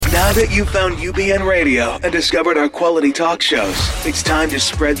Now that you've found UBN Radio and discovered our quality talk shows, it's time to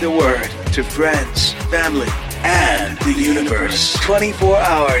spread the word to friends, family, and the universe. 24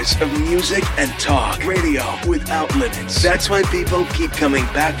 hours of music and talk. Radio without limits. That's why people keep coming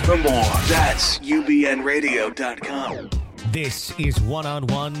back for more. That's UBNradio.com. This is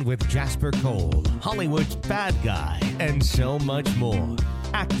One-on-One with Jasper Cole, Hollywood's bad guy, and so much more.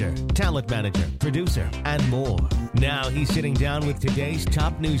 Actor, talent manager, producer, and more. Now he's sitting down with today's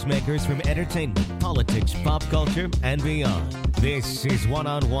top newsmakers from entertainment, politics, pop culture, and beyond. This is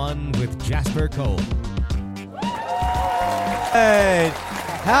One-on-One with Jasper Cole. Hey,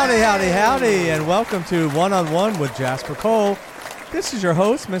 howdy, and welcome to One-on-One with Jasper Cole. This is your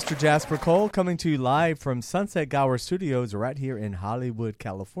host, Mr. Jasper Cole, coming to you live from Sunset Gower Studios right here in Hollywood,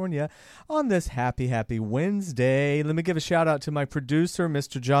 California, on this happy Wednesday. Let me give a shout-out to my producer,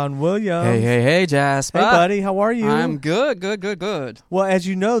 Mr. John Williams. Hey, Jasper. Hey, buddy, how are you? I'm good. Well, as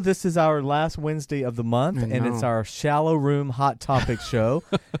you know, this is our last Wednesday of the month, and it's our Shallow Room Hot Topic show.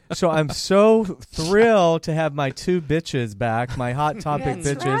 So I'm so thrilled to have my two bitches back, my Hot Topic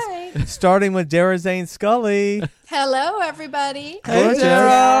bitches, right. starting with Dara Zane Scully. Hello, everybody. Hey, Dara.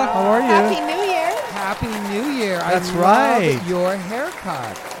 How are you? Happy New Year. Happy New Year. That's I right. love your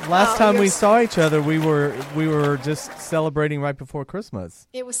haircut. Last time we saw each other, we were just celebrating right before Christmas.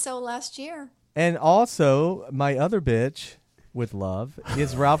 It was so last year. And also, my other bitch, with love,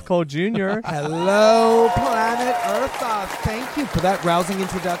 is Ralph Cole Jr. Hello, planet Earth. Thank you for that rousing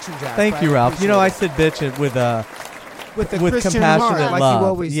introduction, Jack. Thank you, Ralph. You know, I said bitch with Christian compassionate heart, like love. you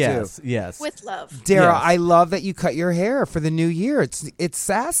always do. Yes. With love. Dara, Yes. I love that you cut your hair for the new year. It's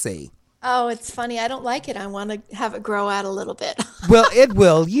sassy. Oh, it's funny. I don't like it. I want to have it grow out a little bit. Well, it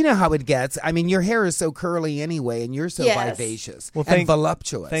will. You know how it gets. I mean, your hair is so curly anyway, and you're so Yes. vivacious Well, and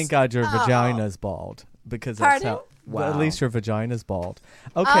voluptuous. Thank God your vagina's bald. Because that's Pardon? how, well, at Wow. least your vagina's bald.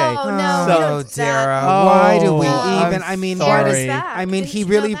 Okay. Oh, no. So- we don't do Dara, that. why do we Oh, even? I'm I mean, sorry. Hair is back. I mean, Didn't he you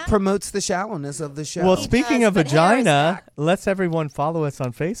know really that? promotes the shallowness of the show. Well, He speaking does, of but hair is vagina, back. let's everyone follow us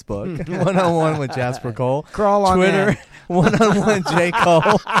on Facebook. One-on-one with Jasper Cole. Crawl on Twitter, in. one-on-one J.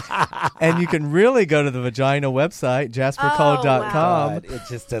 Cole. And you can really go to the vagina website, jaspercole.com. God, it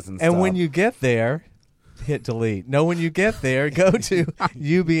just doesn't stop. And when you get there, hit delete. No, when you get there, go to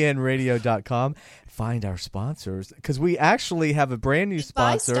ubnradio.com. Find our sponsors, because we actually have a brand new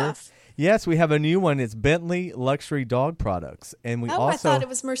Buy sponsor. stuff. Yes, we have a new one. It's Bentley Luxury Dog Products. And we Oh, also... I thought it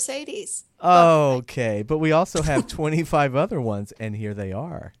was Mercedes. Okay, but we also have 25 other ones, and here they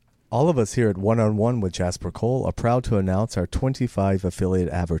are. All of us here at One-on-One with Jasper Cole are proud to announce our 25 affiliate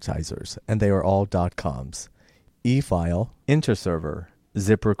advertisers, and they are all .coms. eFile, Interserver,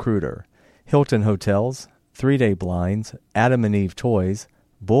 ZipRecruiter, Hilton Hotels, 3-Day Blinds, Adam and Eve Toys,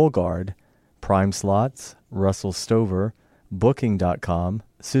 Bullguard, Prime Slots, Russell Stover, Booking.com,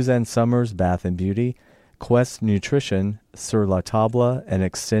 Suzanne Summers Bath and Beauty, Quest Nutrition, Sur La Table, and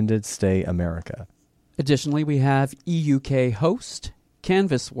Extended Stay America. Additionally, we have EUK Host,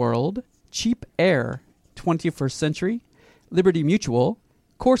 Canvas World, Cheap Air, 21st Century, Liberty Mutual,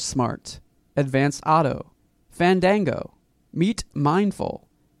 Course Smart, Advanced Auto, Fandango, Meet Mindful,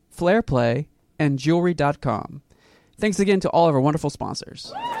 Flair Play, and Jewelry.com. Thanks again to all of our wonderful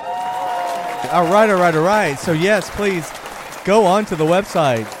sponsors. All right. So, yes, please go on to the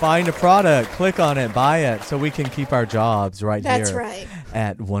website, find a product, click on it, buy it, so we can keep our jobs right That's here right.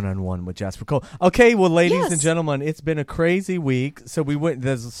 at One-on-One with Jasper Cole. Okay, well, ladies Yes. and gentlemen, it's been a crazy week. So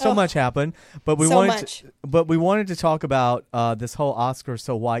there's so much happened, but we So wanted much. we wanted to talk about this whole Oscar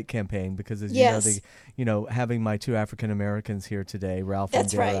So White campaign, because as Yes. you know, having my two African Americans here today, Ralph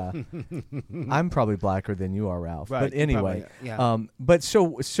That's and Dara. I'm probably blacker than you are, Ralph. Right, But anyway, probably, yeah. but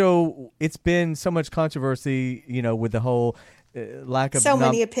so it's been so much controversy, you know, with the whole lack of So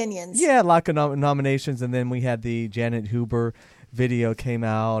many opinions. Yeah, lack of nominations, and then we had the Janet Huber video came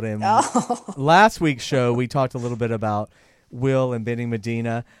out, and last week's show we talked a little bit about Will and Benny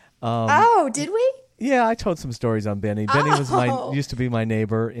Medina. Did we? Yeah, I told some stories on Benny. Benny used to be my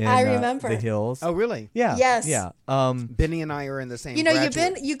neighbor in I remember. the hills. Oh, really? Yeah. Yes. Yeah. Benny and I are in the same. You know,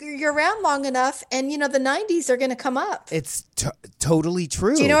 graduate. you're around long enough, and you know the 90s are going to come up. It's totally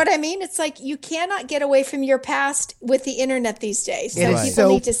true. Do you know what I mean? It's like you cannot get away from your past with the internet these days. So It people is so-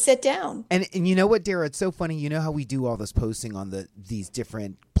 need to sit down. And you know what, Dara? It's so funny. You know how we do all this posting on these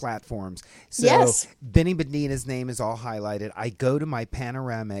different platforms. So Yes. Benny Medina's name is all highlighted. I go to my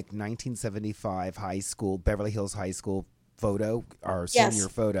panoramic 1975 high school, Beverly Hills High School photo, our Yes. senior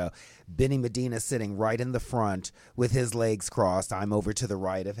photo. Benny Medina sitting right in the front with his legs crossed. I'm over to the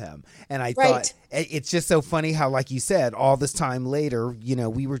right of him. And I Right. thought it's just so funny how, like you said, all this time later, you know,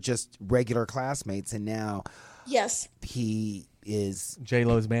 we were just regular classmates, and now Yes. he is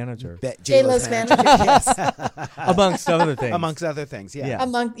J-Lo's manager. J-Lo's manager. Yes. Amongst other things. Amongst other things, yeah.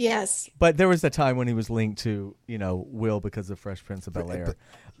 Yeah. Yes. But there was a time when he was linked to, Will because of Fresh Prince of Bel-Air.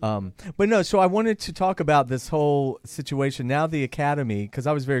 But no, so I wanted to talk about this whole situation. Now the Academy, because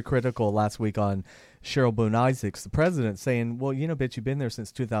I was very critical last week on Cheryl Boone Isaacs, the president, saying, well, bitch, you've been there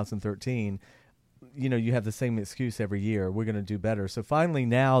since 2013. You have the same excuse every year. We're going to do better. So finally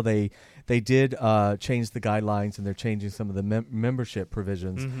now they did change the guidelines, and they're changing some of the membership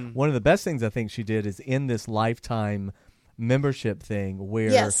provisions. Mm-hmm. One of the best things I think she did is in this lifetime membership thing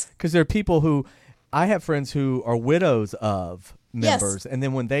where, because there are people who, I have friends who are widows of members, and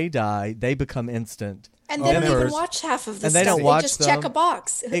then when they die, they become instant and they members. don't even watch half of this and they stuff. don't watch They just them. check a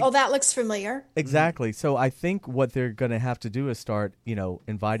box. That looks familiar. Exactly. So I think what they're going to have to do is start,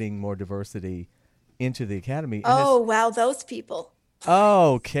 inviting more diversity into the Academy. And Wow, those people.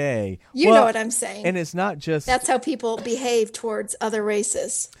 Okay. You know what I'm saying. And it's not just... That's how people behave towards other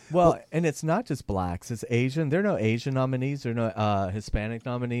races. Well, and it's not just blacks. It's Asian. There are no Asian nominees. There are no Hispanic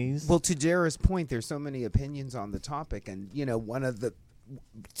nominees. Well, to Jara's point, there's so many opinions on the topic. And, one of the...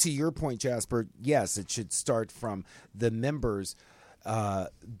 To your point, Jasper, yes, it should start from the members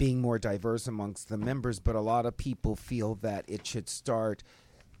being more diverse amongst the members. But a lot of people feel that it should start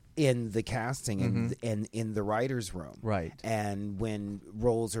in the casting and in the writer's room. Right. And when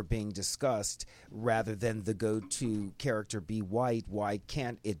roles are being discussed, rather than the go-to character be white, why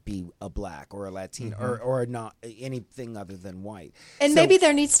can't it be a black or a Latino or not anything other than white? And maybe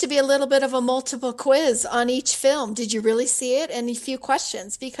there needs to be a little bit of a multiple quiz on each film. Did you really see it? And a few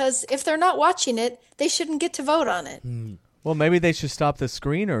questions. Because if they're not watching it, they shouldn't get to vote on it. Well, maybe they should stop the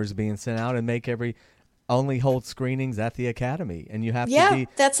screeners being sent out and make only hold screenings at the Academy, and you have to be.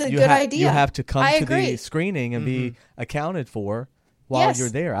 That's a good idea. You have to come to agree. the screening and be accounted for while you're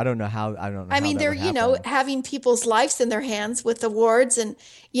there. I don't know how. I mean, they're having people's lives in their hands with awards and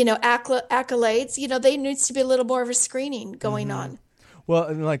accolades. There needs to be a little more of a screening going on. Well,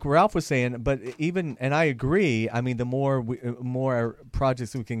 and like Ralph was saying, but even, and I agree. I mean, the more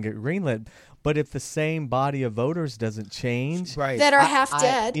projects we can get greenlit. But if the same body of voters doesn't change, that are half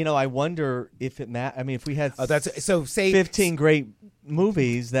dead, I wonder if it matters. I mean, if we had say 15 great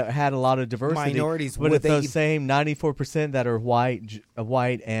movies that had a lot of diversity, minorities, but if those same 94% that are white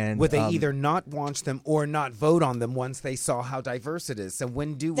and would they either not watch them or not vote on them once they saw how diverse it is? So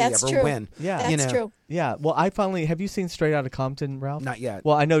when do we ever win? Yeah, that's true. Yeah. Well, have you seen Straight Outta Compton, Ralph? Not yet.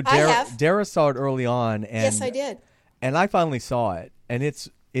 Well, I know have. Dara saw it early on, and yes, I did. And I finally saw it, and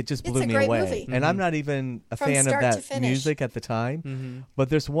it just blew me away. Movie. And I'm not even a fan of that music at the time. But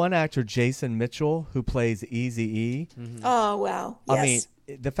there's one actor, Jason Mitchell, who plays Eazy-E. Oh, wow. Yes. I mean,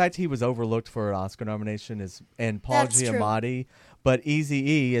 the fact he was overlooked for an Oscar nomination and Paul Giamatti, but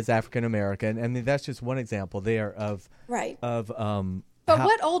Eazy-E is African American. I mean, that's just one example there of But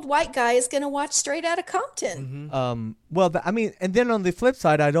what old white guy is going to watch Straight Outta Compton? And then on the flip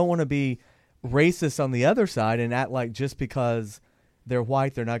side, I don't want to be racist on the other side and act like just because they're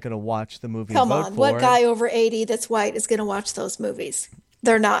white, they're not going to watch the movie. Come and vote on, for what it. guy over 80 that's white is going to watch those movies?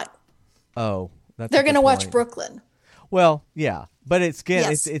 They're not. Oh, they're going to watch Brooklyn. Well, yeah, but it's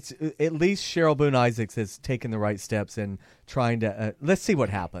at least Cheryl Boone Isaacs has taken the right steps in trying to. Let's see what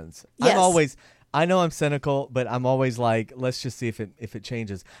happens. Yes. I know I'm cynical, but I'm always like, let's just see if it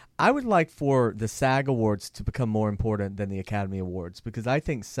changes. I would like for the SAG Awards to become more important than the Academy Awards, because I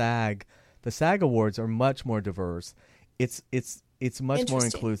think the SAG Awards are much more diverse. It's much more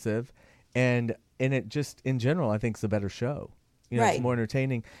inclusive, and it just in general I think it's a better show. It's more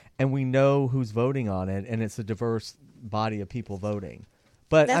entertaining, and we know who's voting on it, and it's a diverse body of people voting.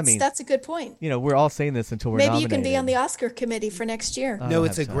 But that's a good point. We're all saying this until we're maybe nominated. you can be on the Oscar committee for next year. No,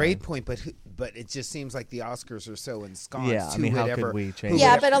 it's a great point, but it just seems like the Oscars are so ensconced. Yeah, I mean, how could we change?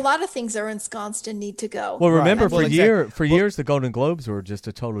 Yeah, but a lot of things are ensconced and need to go. Well, remember for years the Golden Globes were just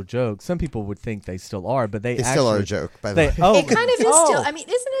a total joke. Some people would think they still are, but they still are a joke. By the way, it kind of is still. I mean,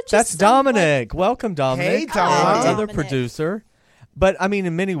 isn't it just? That's Dominic. Welcome, Dominic. Hey, Dominic. Other producer. But I mean,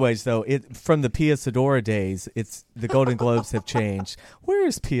 in many ways, though, from the Pia Sedora days, the Golden Globes have changed. Where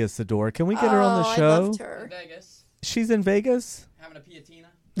is Pia Sedora? Can we get her on the show? I loved her. Vegas. She's in Vegas. Having a piatina.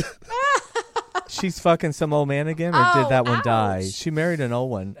 She's fucking some old man again, or did that one die? Ouch. She married an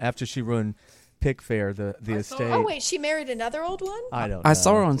old one after she ruined Pick Fair, the estate. Oh wait, she married another old one? I don't know. I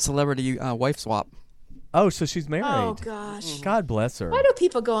saw her on Celebrity Wife Swap. Oh, so she's married. Oh gosh. God bless her. Why do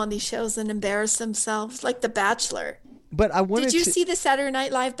people go on these shows and embarrass themselves, like The Bachelor? But I wanted Did you see the Saturday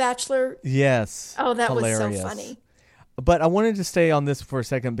Night Live Bachelor? Yes. Oh, that Hilarious. was so funny. But I wanted to stay on this for a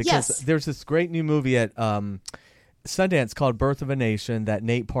second because Yes. there's this great new movie at Sundance called Birth of a Nation that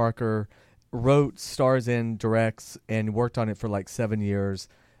Nate Parker wrote, stars in, directs, and worked on it for like 7 years.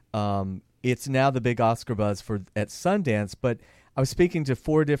 It's now the big Oscar buzz at Sundance. But I was speaking to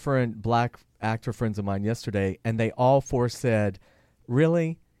 4 different black actor friends of mine yesterday, and they all 4 said,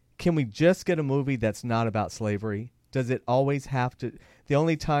 really? Can we just get a movie that's not about slavery? Does it always have to? The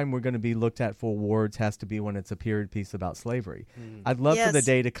only time we're going to be looked at for awards has to be when it's a period piece about slavery. I'd love for the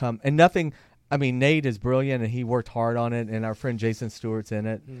day to come. And nothing, I mean, Nate is brilliant, and he worked hard on it, and our friend Jason Stewart's in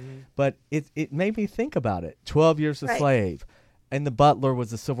it. But it made me think about it. 12 Years a Slave. And The Butler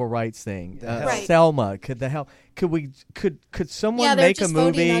was a civil rights thing. Selma, could someone make a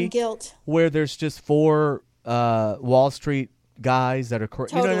movie where there's just 4 Wall Street guys that are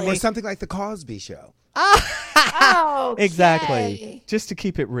you know what I mean? Or something like The Cosby Show. Oh, exactly. Just to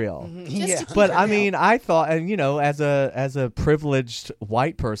keep it real. But I mean, I thought, and you know, as a privileged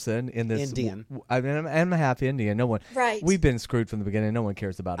white person in this Indian, I'm a half Indian. No one, we've been screwed from the beginning. No one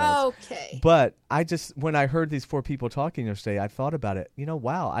cares about us. Okay. But when I heard these 4 people talking yesterday, I thought about it. You know,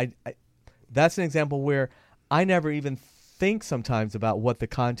 wow, I that's an example where I never even think sometimes about what the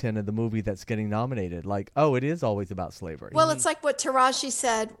content of the movie that's getting nominated. Like, oh, it is always about slavery. Well, it's like what Taraji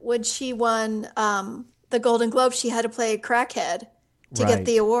said when she won the Golden Globe. She had to play a crackhead to get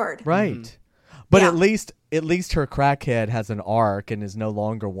the award. Right. But at least her crackhead has an arc and is no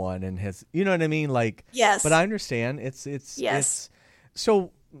longer one and has, you know what I mean? Like, yes. But I understand. It's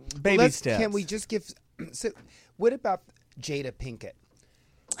so baby steps. Can we just give? So, what about Jada Pinkett?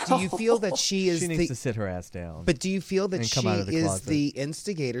 Do you feel that she needs to sit her ass down? But do you feel that she is closet. the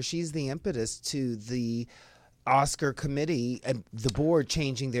instigator? She's the impetus to the Oscar committee and the board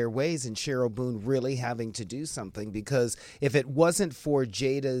changing their ways, and Cheryl Boone really having to do something, because if it wasn't for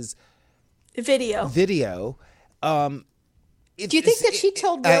Jada's video, do you think that she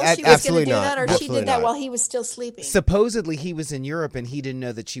told Will she was going to do that, or she did that while he was still sleeping? Supposedly he was in Europe and he didn't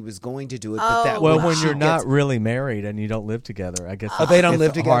know that she was going to do it. But when you're not really married and you don't live together, I guess they don't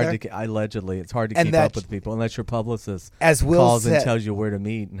live together. Allegedly, it's hard to keep up with people unless your publicist calls and tells you where to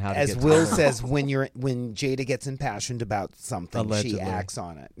meet and how to get. As Will says, when Jada gets impassioned about something, she acts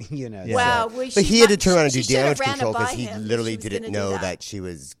on it. You know. Wow. So. Well, but he had to turn around and do damage control because he literally didn't know that she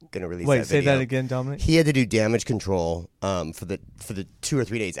was going to release that video. Wait, say that again, Dominic. He had to do damage control for the 2 or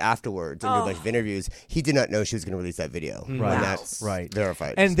 3 days afterwards and do a bunch of interviews. He did not know she was going to release that video. Right. And that's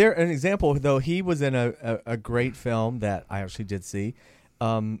verified. And there, an example, though, he was in a great film that I actually did see.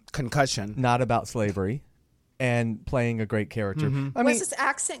 Concussion. Not about slavery. And playing a great character. I mean, was his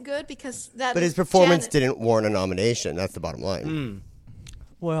accent good? Because that. But his performance didn't warrant a nomination. That's the bottom line.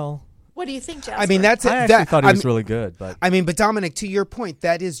 Well. What do you think, Jasper? I mean, I actually thought he was really good. But but Dominic, to your point,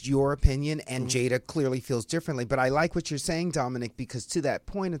 that is your opinion, and Jada clearly feels differently. But I like what you're saying, Dominic, because to that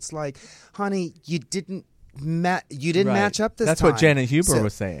point, it's like, honey, you didn't match up this time. That's what Janet Huber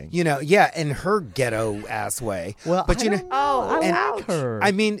was saying. You know, in her ghetto ass way. Well, but I like her.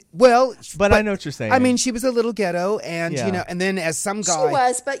 I mean, but I know what you're saying. I mean, she was a little ghetto, and you know, and then as some guy, she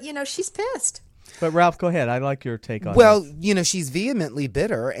was, but you know, she's pissed. But Ralph, go ahead. I like your take on it. Well, you know, she's vehemently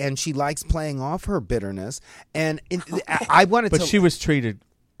bitter, and she likes playing off her bitterness. And I wanted to... But she was treated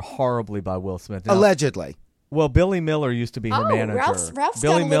horribly by Will Smith. Now, allegedly. Well, Billy Miller used to be her manager. Ralph's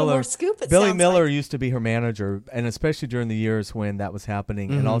Billy got a Miller, little more scoop, Billy Miller used to be her manager, and especially during the years when that was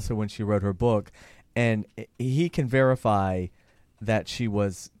happening, and also when she wrote her book. And he can verify that she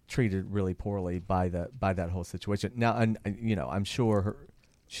was treated really poorly by that whole situation. Now, and you know, I'm sure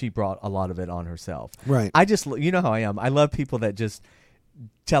she brought a lot of it on herself. Right. I just, you know how I am. I love people that just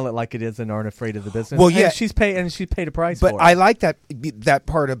tell it like it is and aren't afraid of the business. Well, yeah, and she's paid a price but for it. I like that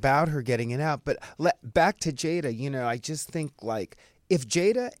part about her getting it out. But back to Jada, you know, I just think like if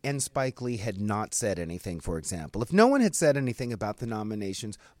Jada and Spike Lee had not said anything, for example, if no one had said anything about the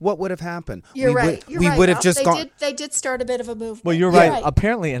nominations, what would have happened? You're right. We would have just gone. They did start a bit of a movement. Well, you're right.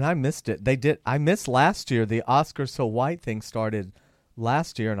 Apparently, and I missed it. They did. I missed last year. The Oscar So White thing started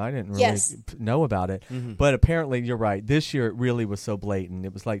last year, and I didn't really know about it. But apparently, you're right. This year, it really was so blatant.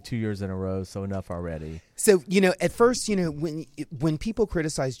 It was like 2 years in a row, so enough already. So, you know, at first, you know, when people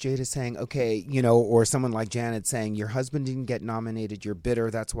criticize Jada saying, okay, you know, or someone like Janet saying, your husband didn't get nominated, you're bitter,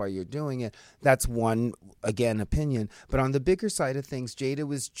 that's why you're doing it, that's one, again, opinion. But on the bigger side of things, Jada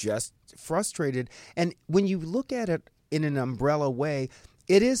was just frustrated. And when you look at it in an umbrella way,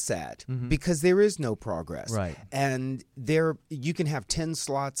 it is sad because there is no progress. Right. And you can have 10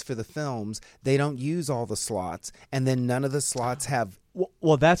 slots for the films. They don't use all the slots. And then none of the slots have...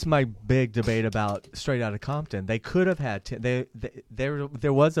 Well, that's my big debate about Straight Outta Compton. They could have had...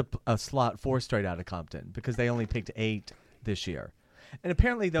 there was a slot for Straight Outta Compton because they only picked 8 this year. And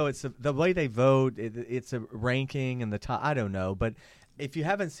apparently, though, it's the way they vote, it's a ranking and the top. I don't know, but If you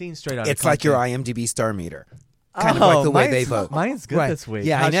haven't seen Straight Outta It's like your Compton- IMDb star meter. Kind of like the way they vote. Mine's good this week.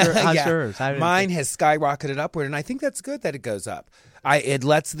 Yeah, how's I know. How's Yeah. yours? Mine has skyrocketed upward, and I think that's good that it goes up. It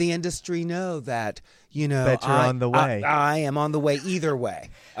lets the industry know that, Bet you're on the way. I am on the way either way.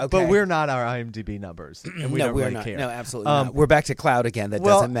 Okay? But we're not our IMDb numbers, and we no, don't we're really not. care. No, absolutely not. We're back to cloud again. That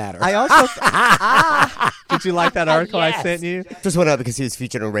Well, doesn't matter. I also did you like that article I sent you? Just went up because he was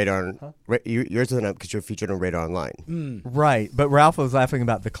featured on Radar. Yours went up because you're featured on Radar Online. Right, but Ralph was laughing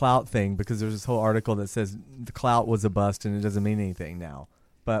about the clout thing because there's this whole article that says the clout was a bust and it doesn't mean anything now.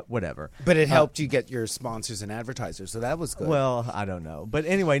 But whatever. But it helped you get your sponsors and advertisers, so that was good. Well, I don't know. But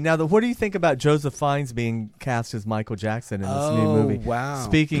anyway, now what do you think about Joseph Fiennes being cast as Michael Jackson in this new movie? Wow.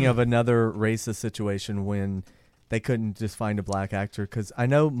 Speaking of another racist situation when they couldn't just find a black actor, because I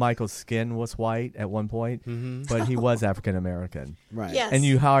know Michael's skin was white at one point, but he was African American. Right. Yes. And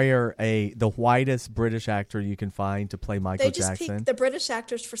you hire the whitest British actor you can find to play Michael They just Jackson. pick the British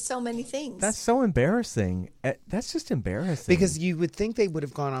actors for so many things. That's so embarrassing. That's just embarrassing. Because you would think they would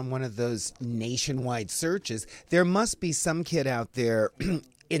have gone on one of those nationwide searches. There must be some kid out there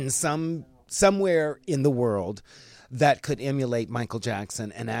in somewhere in the world that could emulate Michael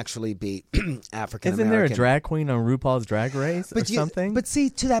Jackson and actually be African American. Isn't there a drag queen on RuPaul's Drag Race or something? But see,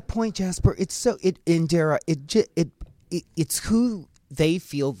 to that point, Jasper, it's it's who they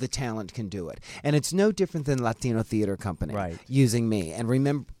feel the talent can do it, and it's no different than Latino Theater Company using me. And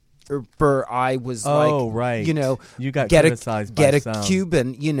remember, I was right. You got criticized by get some. a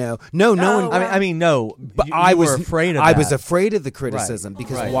Cuban, no one. I mean, no. But you I was were afraid of I that. was afraid of the criticism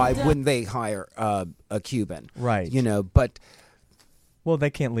because Right. why wouldn't they hire a Cuban? Right. But Well, they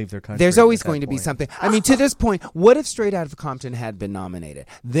can't leave their country. there's always at that going to be point. something. I mean, to this point, what if Straight Outta Compton had been nominated?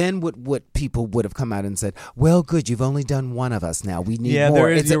 Then what people would have come out and said, "Well, good, you've only done one of us now. We need Yeah, more." there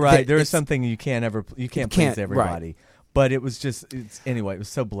is. You're right. There is it's- something you can't please everybody. But it was just anyway. It was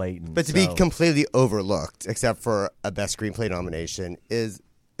so blatant. But to be completely overlooked, except for a Best Screenplay nomination, is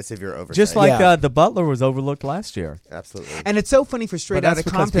a severe oversight. just like The Butler was overlooked last year. Absolutely. And it's so funny for Straight But that's Outta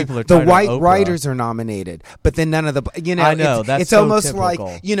because Compton, people are the tired of white Oprah. writers are nominated, but then none of the I know, that's it's so almost typical.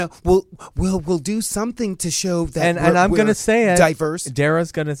 like we'll do something to show that And I'm we're going to say it. diverse.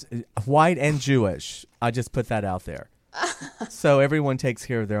 Dara's going to white and Jewish. I just put that out there. So everyone takes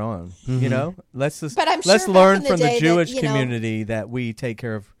care of their own. Let's just But I'm sure let's back learn in the from the day that, Jewish you know- community that we take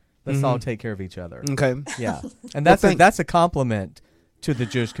care of. Let's all take care of each other. Okay. Yeah, and Well, that's a compliment to the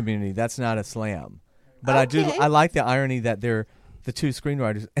Jewish community. That's not a slam. But Okay. I like the irony that they're the two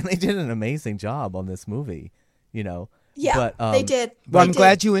screenwriters, and they did an amazing job on this movie. Yeah, but, they did. Well, I'm They did.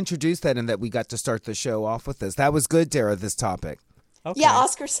 glad you introduced that and that we got to start the show off with this. That was good, Dara. This topic. Okay. Yeah,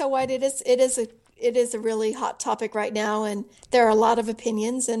 Oscar So White. It is a really hot topic right now, and there are a lot of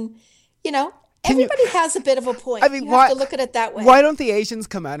opinions, and everybody has a bit of a point. I mean, you have to look at it that way. Why don't the Asians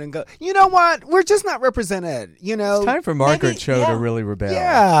come out and go, you know what? We're just not represented. It's time for Margaret Cho yeah. to really rebel.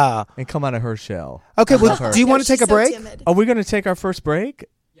 Yeah. And come out of her shell. Okay, well, love her. do you want to She's take a so break? timid. Are we going to take our first break?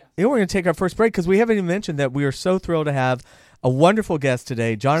 Yeah, we're going to take our first break because we haven't even mentioned that we are so thrilled to have a wonderful guest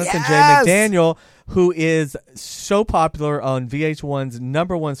today, Jonathan Yes! J. McDaniel, who is so popular on VH1's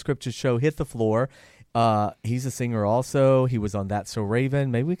 #1 scripted show, Hit the Floor. He's a singer also. He was on That's So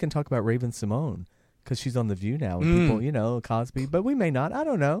Raven. Maybe we can talk about Raven Simone because she's on The View now. And people, Cosby, but we may not. I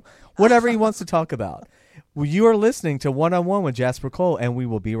don't know. Whatever he wants to talk about. Well, you are listening to One on One with Jasper Cole, and we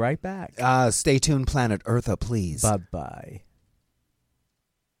will be right back. Stay tuned, Planet Eartha, please. Bye-bye.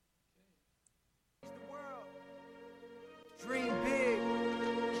 Dream big.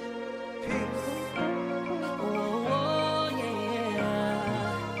 Peace. Oh,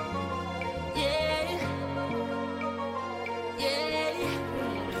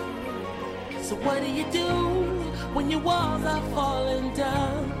 yeah. So what do you do when your walls are falling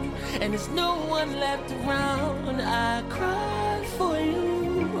down and there's no one left around? I cry for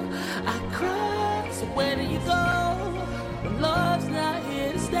you. I cry. So where do you go when love's not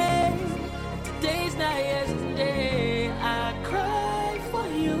here to stay? And today's not yesterday. I cry for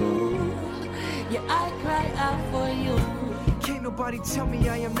you. Yeah, I cry out for you. Can't nobody tell me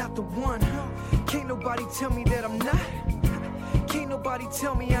I am not the one. Can't nobody tell me that I'm not. Can't nobody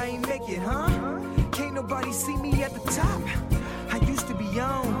tell me I ain't make it, huh? Can't nobody see me at the top. I used to be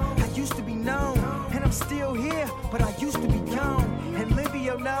on, I used to be known, and I'm still here, but I used to be gone. And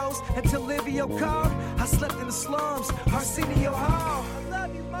Livio knows, until Livio called, I slept in the slums, Arsenio Hall.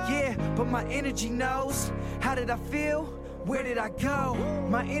 Yeah, but my energy knows. How did I feel? Where did I go?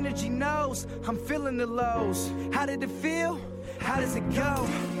 My energy knows. I'm feeling the lows. How did it feel? How does it go?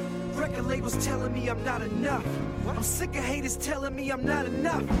 Record labels telling me I'm not enough. I'm sick of haters telling me I'm not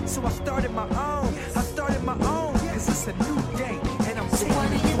enough. So I started my own. Cause it's a new day and I'm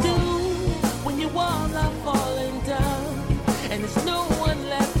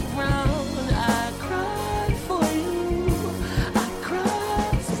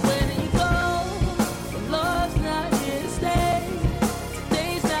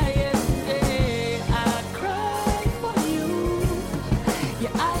Yeah,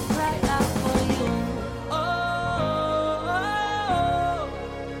 I cry out for you. Oh,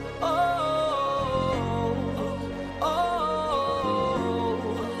 oh, oh, oh,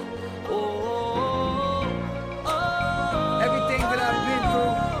 oh, oh. Everything that I've been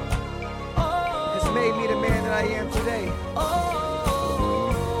through has made me the man that I am today.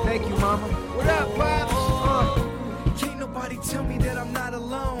 Thank you, Mama. What up, Pops? Can't nobody tell me that I'm not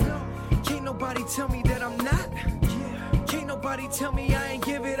alone. Can't nobody tell me that I'm not. Can't nobody tell me I ain't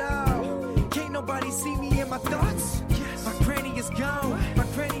give it all. Can't nobody see me in my thoughts. My granny is gone, my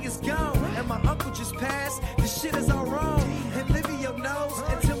granny is gone, and my uncle just passed. This shit is all wrong, and Livio knows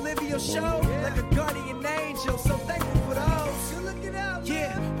until Livio showed like a guardian angel. So thankful for those.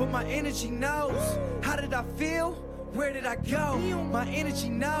 Yeah, but my energy knows. How did I feel? Where did I go? My energy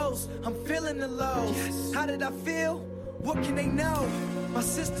knows I'm feeling the lows. How did I feel? What can they know? My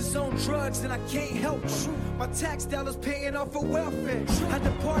sister's on drugs and I can't help her. My tax dollars paying off for welfare. I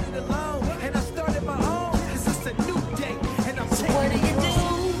departed alone and I started my own. Cause it's a new day and I'm taking What do you it do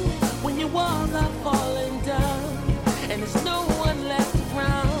wrong. when your walls are falling down and there's no one left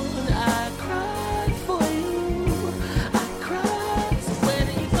around? I cried for you. I cried. So where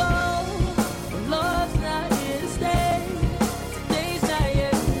do you go? The Lord's not here to stay. Today's not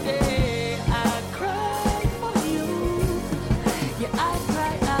yesterday. I cried for you. Yeah, I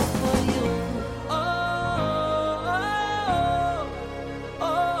cry out for you. Oh, oh,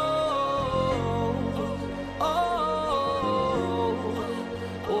 oh, oh,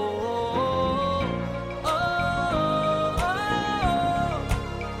 oh,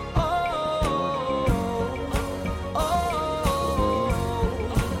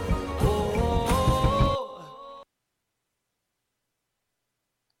 oh.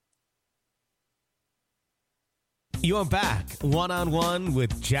 You're back, one-on-one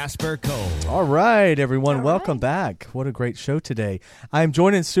with Jasper Cole. All right, everyone, welcome back. What a great show today. I'm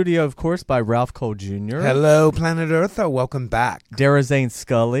joined in studio, of course, by Ralph Cole Jr. Hello, Planet Earth. Welcome back. Dara Zane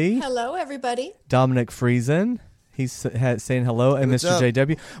Scully. Hello, everybody. Dominic Friesen. He's saying hello, and What's Mr. up?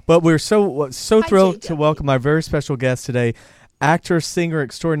 JW. But we're so Hi, thrilled to JW. welcome our very special guest today, actor, singer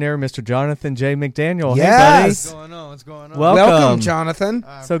extraordinaire, Mr. Jonathan J. McDaniel. Yes. Hey, buddy. What's going on? What's going on? Welcome. Jonathan.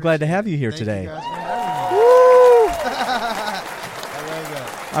 I So glad to appreciate have you here it. today. Thank you guys for having me. I love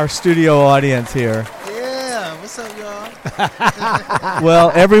that. Our studio audience here. Yeah, what's up, y'all?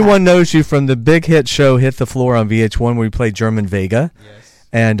 Well, everyone knows you from the big hit show Hit the Floor on VH1 where you played German Vega. Yes,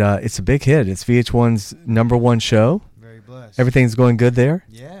 And it's a big hit. It's VH1's #1 show. very blessed. Everything's going good there.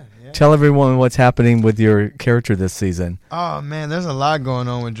 Yeah. Tell everyone what's happening with your character this season. Oh man, there's a lot going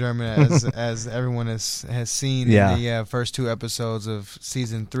on with German, as everyone has seen Yeah. in the first 2 episodes of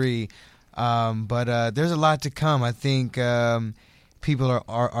season 3. But there's a lot to come. I think people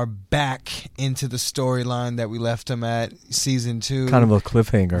are back into the storyline that we left them at season 2. Kind of a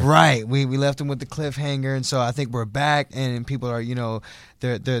cliffhanger. Right. We left them with the cliffhanger, and so I think we're back, and people are,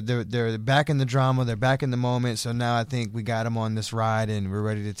 they're back in the drama, they're back in the moment. So now I think we got them on this ride, and we're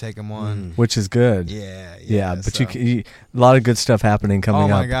ready to take them on. Which is good. Yeah. But so. a lot of good stuff happening coming Oh up.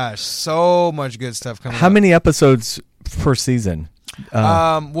 my gosh, so much good stuff coming up. How many episodes per season?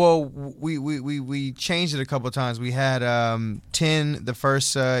 Well, we changed it a couple of times. We had 10 the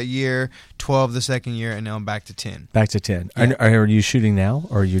first year, 12 the second year, and now I'm back to 10. Back to 10. Yeah. Are you shooting now,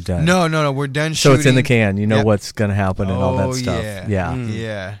 or are you done? No, we're done So shooting. it's in the can. You know Yep. what's going to happen and all that Oh, stuff. yeah. Yeah.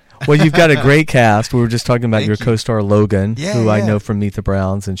 Yeah. Well, you've got a great cast. We were just talking about Thank your you. co-star Logan, Yeah, who I yeah. know from Meet the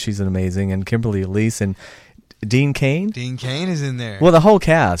Browns, and she's an amazing, and Kimberly Elise and Dean Cain. Dean Cain is in there. Well, the whole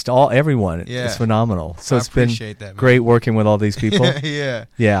cast, everyone, Yeah. is phenomenal. So I it's been appreciate that, man. great working with all these people. Yeah.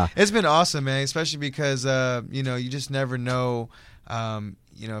 Yeah. It's been awesome, man, especially because, you just never know,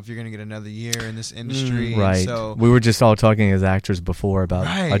 if you're going to get another year in this industry. Right. So, we were just all talking as actors before about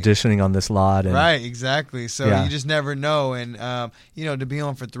Right. auditioning on this lot. And right, exactly. So Yeah. you just never know. And, to be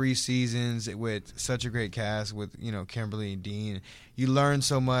on for 3 seasons with such a great cast with, Kimberly and Dean, you learn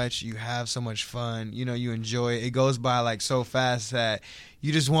so much. You have so much fun. You enjoy it. It goes by like so fast that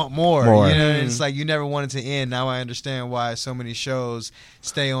you just want more. More. It's like you never want it to end. Now I understand why so many shows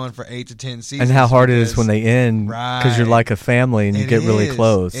stay on for 8 to 10 seasons. And how hard it is because- when they end, because you're Right. like a family and you It get really is.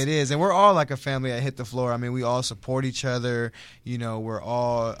 close. It is, and we're all like a family at Hit the Floor. I mean, we all support each other. We're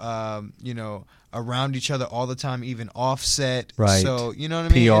all, around each other all the time, even offset. Right. So you know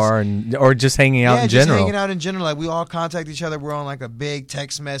what I mean? PR or just hanging out in just general. hanging out in general. Like we all contact each other. We're on like a big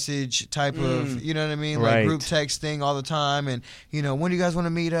text message type of, you know what I mean? Like Right. group text thing all the time. And when do you guys want to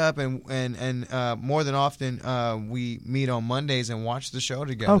meet up? And more than often, we meet on Mondays and watch the show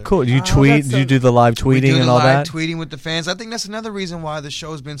together. Oh, cool. You tweet? Do you do the live We tweeting do the and all live that? tweeting with the fans. I think that's another reason why the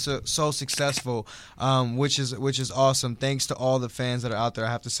show's been so successful, which is awesome. Thanks to all the fans that are out there.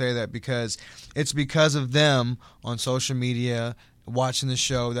 I have to say that because it's because of them on social media watching the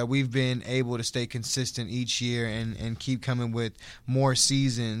show that we've been able to stay consistent each year and keep coming with more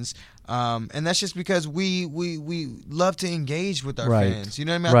seasons. And that's just because we love to engage with our Right. fans. You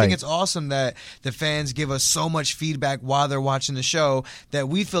know what I mean? I Right. think it's awesome that the fans give us so much feedback while they're watching the show that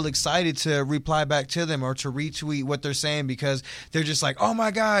we feel excited to reply back to them or to retweet what they're saying because they're just like, oh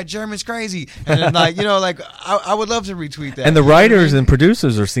my God, German's crazy. And then I would love to retweet that. And the You know what I writers mean? and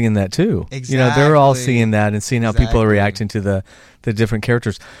producers are seeing that too. They're all Exactly. seeing that and seeing how people are Exactly. reacting to the different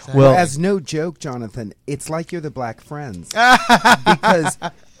characters. Exactly. Well, As no joke, Jonathan, it's like you're the Black Friends because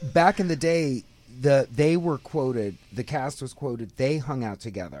back in the day, they were quoted. The cast was quoted. They hung out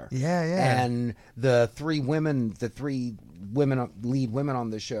together. Yeah, yeah. And the three lead women on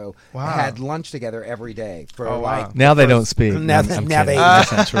the show Wow. had lunch together every day for Oh, wow. like now the they don't first- speak. Now, I'm now kidding. they.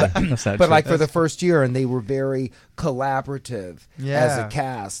 That's not true. That's not But true. like for the first year, and they were very collaborative as Yeah. a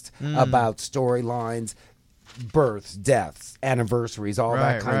cast about storylines, births, deaths, anniversaries, all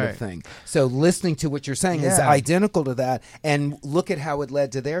that Right, kind right. of thing. So listening to what you're saying is Yeah. identical to that, and look at how it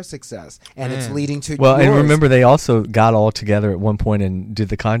led to their success, and it's Man. leading to Well, and yours. remember, they also got all together at one point and did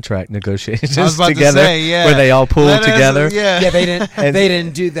the contract negotiations I was about together, to say, yeah. where they all pulled Let us- together. yeah. Yeah, they didn't. And they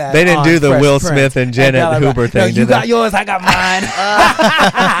didn't do that. they didn't on do the Fresh Will Prince. Smith and Janet blah, blah, blah. Hoover No, thing, you did got they? yours. I got mine.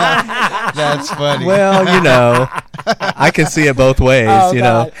 That's funny. Well, I can see it both ways. Oh, you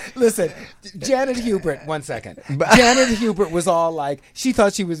God. know, Listen, Janet Hubert, 1 second. Janet Hubert was all like, she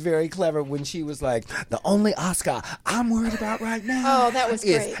thought she was very clever when she was like, the only Oscar I'm worried about right now Oh, that was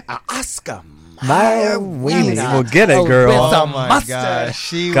is great. an Oscar. My weenie. Well, get it, girl. With Oh some my mustard. gosh,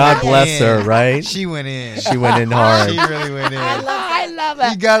 she God went bless in. her, right? She went in. She went in hard. She really went in. I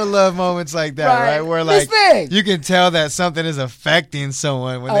love You gotta love moments like that, Right. right? Where Miss like Thing. you can tell that something is affecting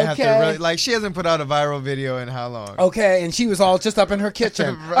someone when they have to Okay. really like. She hasn't put out a viral video in how long? Okay, and she was all just up in her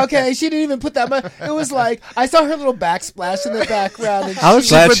kitchen. Right. Okay, she didn't even put that much. It was like, I saw her little backsplash in the background. And I was she-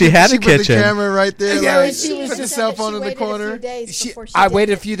 glad put she the- had a she put the kitchen. camera right there. Yeah, like, she was put the just- cell phone in the corner. I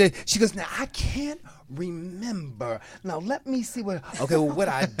waited a few days. She goes, now I can't remember. Now let me see what. Okay, well, what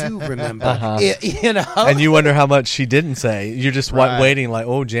I do remember, you know. And you wonder how much she didn't say. You're just Right. waiting, like,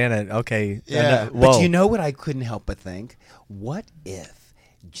 oh, Janet, okay. Yeah. Whoa. But you know what I couldn't help but think? What if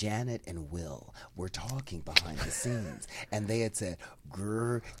Janet and Will were talking behind the scenes and they had said,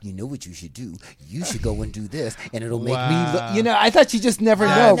 "Grr, you know what you should do? You should go and do this, and it'll make me look." Wow. You know, I thought you just never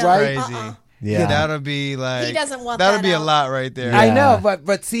That's know, right? crazy. Yeah. That'll be like He doesn't want that'll that be a out. lot right there. I Yeah. know,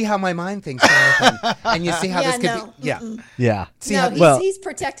 but see how my mind thinks, Jonathan. And you see how Yeah, this could no. be. Yeah. Yeah. See No, how, well- he's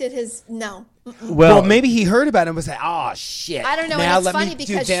protected his no. well, maybe he heard about it and was like, "Oh shit!" I don't know. Now And it's let funny me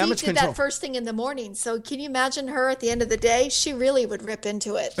do because she damage did control. that first thing in the morning. So can you imagine her at the end of the day? She really would rip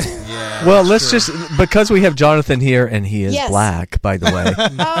into it. Yeah. Well, let's just, because we have Jonathan here and he is Yes. black, by the way.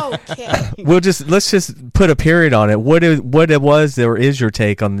 Okay. Let's just put a period on it. What it was, or is your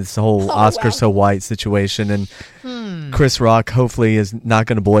take on this whole Oh, Oscar wow. so white situation? And Chris Rock hopefully is not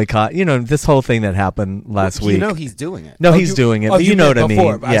going to boycott. You know, this whole thing that happened last week. You know he's doing it. No, he's doing it. Oh, But you know what I meant mean.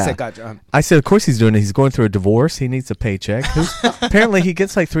 before, but Yeah. I said, gotcha. I said, of course he's doing it. He's going through a divorce. He needs a paycheck. Apparently, he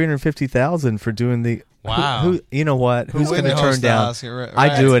gets like $350,000 for doing the. Wow. Who you know what? Who's going wouldn't to turn host the down? Oscar?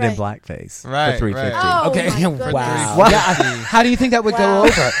 I do it That's in right. blackface Right, for $350. right. Oh, Okay. my goodness. Wow. What? Yeah, how do you think that would Wow. go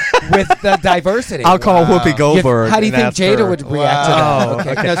over with the diversity? I'll call Whoopi Goldberg. How do you and think ask Jada her. would react to Wow. that?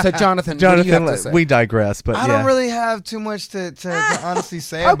 Oh, okay. No, so Jonathan, what do you have to Jonathan, say? we digress, but I yeah. don't really have too much to honestly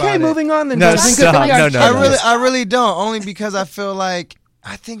say about Okay, it. moving on then. No, Jonathan, 'cause stop. we are No, curious. I really don't. Only because I feel like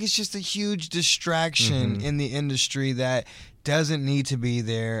I think it's just a huge distraction Mm-hmm. in the industry that doesn't need to be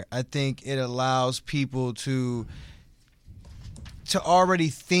there. I think it allows people to already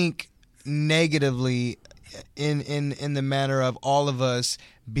think negatively in the manner of all of us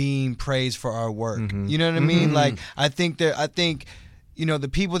being praised for our work. Mm-hmm. You know what I mean? Like I think you know the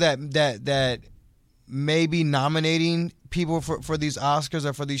people that may be nominating people for these Oscars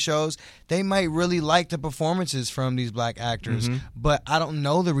or for these shows, they might really like the performances from these black actors, but I don't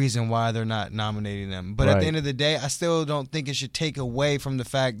know the reason why they're not nominating them. But at Right. the end of the day, I still don't think it should take away from the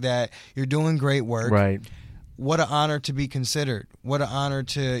fact that you're doing great work. Right. what an honor to be considered. What an honor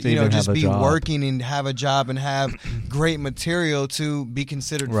to even just have a be job. working and have a job and have great material to be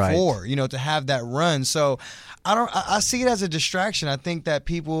considered Right. for. To have that run. So I see it as a distraction. I think that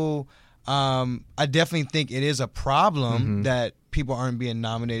people. I definitely think it is a problem that people aren't being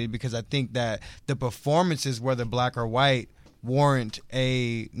nominated, because I think that the performances, whether black or white, warrant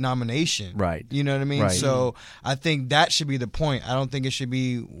a nomination. Right. You know what I mean? Right. So I think that should be the point. I don't think it should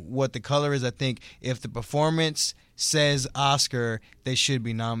be what the color is. I think if the performance says Oscar, they should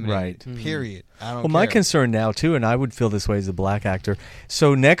be nominated. Right. Period. I don't Well, my care. concern now too, and I would feel this way as a black actor.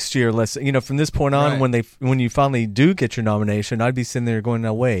 So next year, from this point on, Right. when you finally do get your nomination, I'd be sitting there going,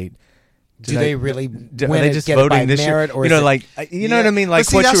 "Now wait, Do they really are win they it, just get it by voting this year?" merit, or You is know, it- you know what I mean? Like But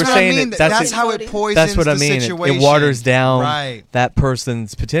see, what that's you were what I saying. mean. That's how it poisons That's what I the mean. It situation. waters down Right. that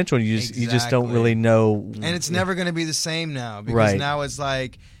person's potential. You just don't Exactly. really know. And it's never going to be the same now, because Right. now it's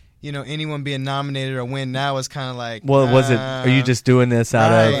like, anyone being nominated or win now is kind of like, Well, was it? Are you just doing this out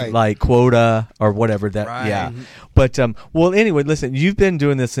Right. of like quota or whatever? That Right. yeah. But well, anyway, listen. You've been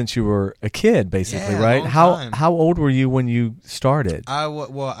doing this since you were a kid, basically, Yeah, right? long How time. how old were you when you started?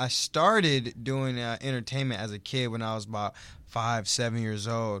 I started doing entertainment as a kid when I was about 5-7 years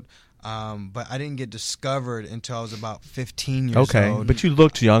old. But I didn't get discovered until I was about 15 years Okay, old. but you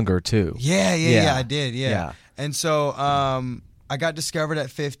looked younger too. Yeah, I did, yeah. Yeah. And so I got discovered at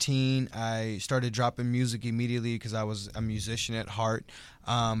 15. I started dropping music immediately because I was a musician at heart.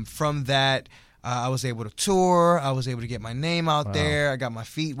 From that, I was able to tour. I was able to get my name out there. I got my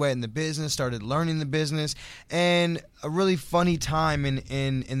feet wet in the business, started learning the business. And a really funny time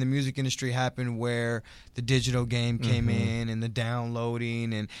in the music industry happened where the digital game came in, and the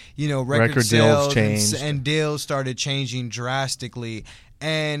downloading, and record deals sales changed. and deals started changing drastically.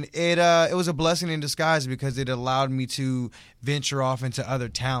 And it was a blessing in disguise, because it allowed me to venture off into other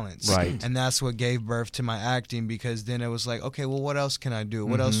talents. Right. And that's what gave birth to my acting, because then it was like, okay, well, what else can I do?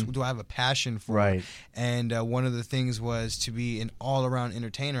 What else do I have a passion for? Right. And one of the things was to be an all-around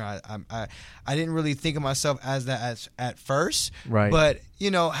entertainer. I didn't really think of myself as that at first. Right. But,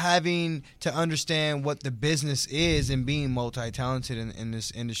 having to understand what the business is and being multi-talented in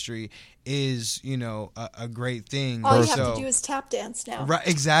this industry is, a great thing. All you have to do is tap dance now. Right,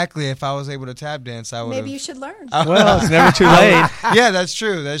 exactly. If I was able to tap dance, I would. Maybe you should learn. Well, it's never too late. Yeah, that's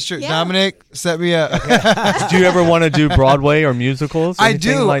true. That's true. Yeah. Dominic, set me up. Do you ever want to do Broadway or musicals? I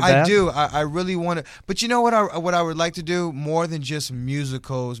Anything do. Like that? I do. I really want to. But you know what? What I would like to do more than just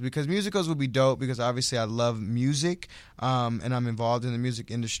musicals, because musicals would be dope, because obviously I love music, and I'm involved in the music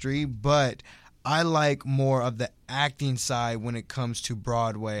industry. But I like more of the acting side when it comes to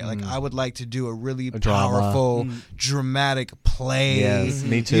Broadway. Like, I would like to do a really drama. powerful, dramatic play. Yes,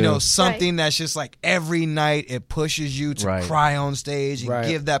 me too. Something that's just like every night it pushes you to Right. cry on stage and Right.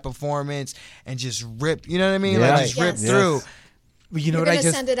 give that performance and just rip. You know what I mean? Yeah. Like, just rip Yes. through. Well, you know You're what I going to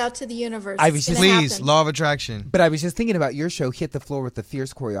just send it out to the universe. I was It's just- gonna Please, happen. law of attraction. But I was just thinking about your show, Hit the Floor with the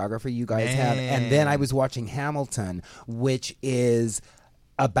Fierce choreography you guys have. And then I was watching Hamilton, which is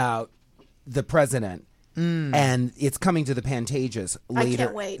about the president. And it's coming to the Pantages I later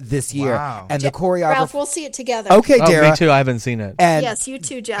can't wait. this year. Wow. And the Ralph, choreography. we'll see it together. Okay, Oh, Dara. me too. I haven't seen it. And, Yes, you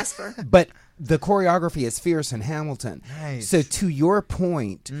too, Jasper. But the choreography is fierce in Hamilton. Nice. So to your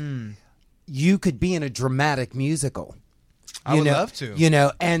point, you could be in a dramatic musical. I would love to.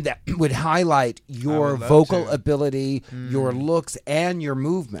 And that would highlight your would love vocal to. ability, your looks, and your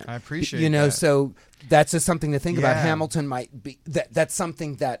movement. I appreciate that. So that's just something to think about. Yeah. Hamilton might be that's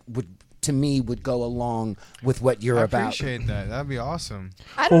something that would, to me, would go along with what you're I about. appreciate that. That'd be awesome.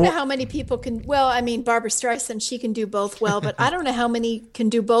 I don't know how many people can. Well, I mean, Barbara Streisand, she can do both well, but I don't know how many can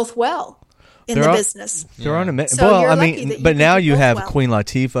do both well in There the are- business. There aren't a minute. So Well, you're I lucky mean, that you but can now do you both have well. Queen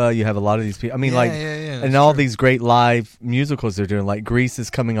Latifah. You have a lot of these people. I mean, Yeah, like, yeah, and that's all true. these great live musicals they're doing. Like Grease is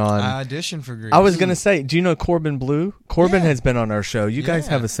coming on. I auditioned for Grease. I was gonna say, do you know Corbin Blue? Corbin Yeah. has been on our show. You guys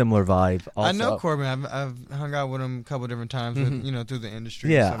Yeah. have a similar vibe. Also. I know Corbin. I've hung out with him a couple different times, with, through the industry.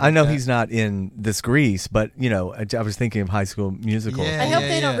 and Yeah, stuff I like know that. he's not in this Grease, but I was thinking of High School Musical. Yeah. I hope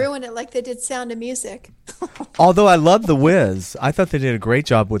they don't ruin it like they did Sound of Music. Although I love The Wiz, I thought they did a great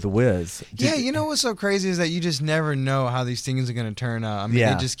job with The Wiz. Yeah, you know what's so crazy is that you just never know how these things are going to turn out. I mean,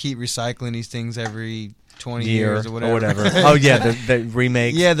 Yeah. they just keep recycling these things every 20 Year years or whatever. Oh yeah, the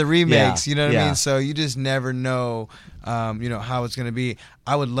remakes. Yeah, the remakes. Yeah, You know what I yeah. mean? So you just never know, how it's going to be.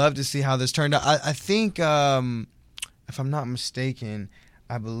 I would love to see how this turned out. I think, if I'm not mistaken,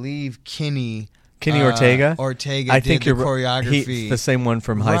 I believe Kenny Ortega. Ortega I did think the you're choreography. He's the same one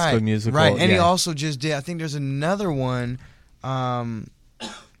from High School Musical. Right, and he yeah. also just did. I think there's another one.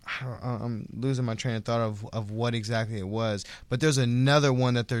 I I'm losing my train of thought of what exactly it was. But there's another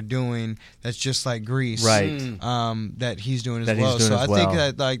one that they're doing that's just like Grease, right? That he's doing as that well. He's doing so as I think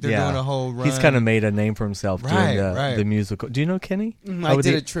that like they're doing a whole run. He's kind of made a name for himself doing the musical. Do you know Kenny? I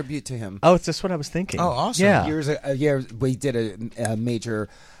did a tribute to him. Oh, it's just what I was thinking. Oh, awesome! Yeah, we did a major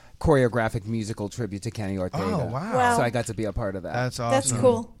choreographic musical tribute to Kenny Ortega. Oh, wow. So I got to be a part of that. That's awesome. That's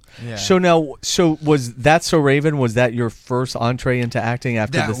cool. Yeah. So was that So Raven? Was that your first entree into acting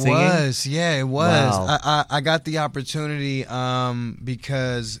after the singing? It was. Wow. I got the opportunity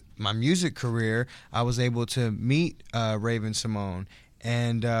because my music career, I was able to meet Raven Simone,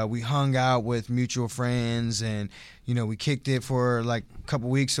 and we hung out with mutual friends, and we kicked it for like a couple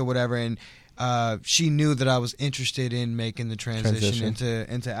weeks or whatever, and she knew that I was interested in making the transition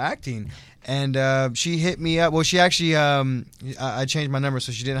into acting. And she hit me up. Well, she actually, I changed my number,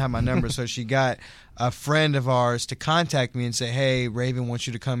 so she didn't have my number. So she got a friend of ours to contact me and say, hey, Raven wants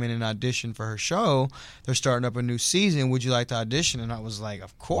you to come in and audition for her show. They're starting up a new season. Would you like to audition? And I was like,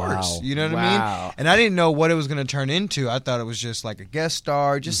 of course. Wow. You know what I mean? And I didn't know what it was going to turn into. I thought it was just like a guest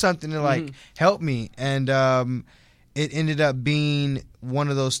star, just something to like help me. And it ended up being one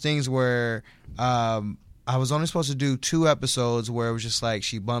of those things where I was only supposed to do 2 episodes where it was just like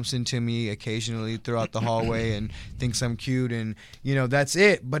she bumps into me occasionally throughout the hallway and thinks I'm cute, and that's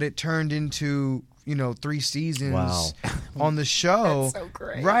it. But it turned into 3 seasons on the show. That's so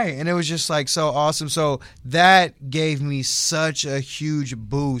great. Right. And it was just like so awesome. So that gave me such a huge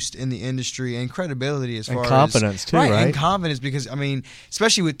boost in the industry and credibility as far as confidence too, right? And confidence, because I mean,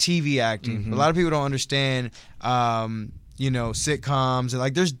 especially with TV acting, a lot of people don't understand sitcoms, and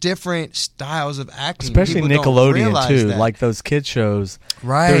like there's different styles of acting, especially people Nickelodeon too, that. Like those kid shows.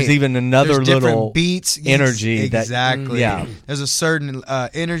 Right. There's even another there's little beats, energy. Exactly. Yeah. There's a certain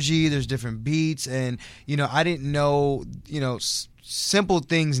energy. There's different beats, and I didn't know simple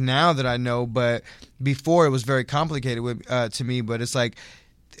things now that I know, but before it was very complicated to me. But it's like,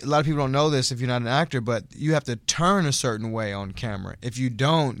 a lot of people don't know this if you're not an actor, but you have to turn a certain way on camera. If you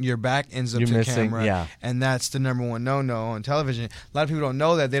don't, your back ends up to camera, and that's the number one no-no on television. A lot of people don't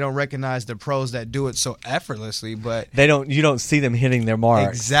know that. They don't recognize the pros that do it so effortlessly, but you don't see them hitting their mark.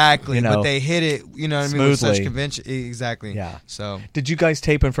 Exactly, but they hit it, with such convention. Exactly. Yeah. So, did you guys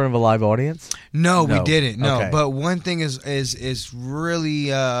tape in front of a live audience? No, we didn't. No, okay. But one thing is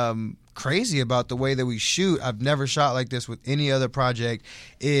really crazy about the way that we shoot. I've never shot like this with any other project.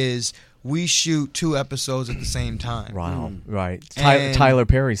 Is we shoot 2 episodes at the same time. Wow, right. Tyler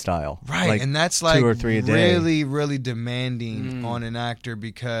Perry style. Right, and that's like 2 or 3 a day. Really, really demanding on an actor,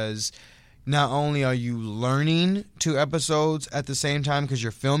 because not only are you learning 2 episodes at the same time because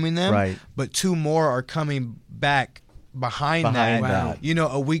you're filming them, right, but 2 more are coming back behind that. Wow.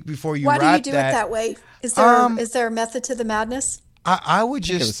 A week before you Why wrap do you do it that way? Is there a method to the madness? I would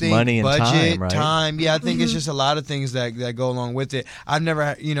just think money and budget, time, right? Yeah, I think it's just a lot of things that go along with it. I've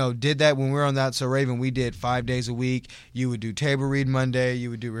never, did that when we were on That So Raven. We did 5 days a week. You would do table read Monday.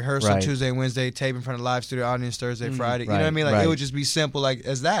 You would do rehearsal Tuesday and Wednesday, tape in front of live studio audience Thursday, Friday. You know what I mean? Like it would just be simple like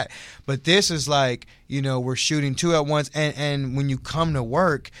as that. But this is like, we're shooting 2 at once. And when you come to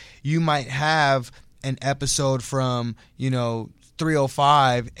work, you might have an episode from,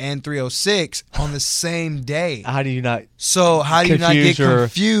 305 and 306 on the same day. How do you not? So how do you not get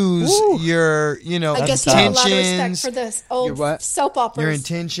confused? Your I guess you have a lot of respect for this old soap operas. Your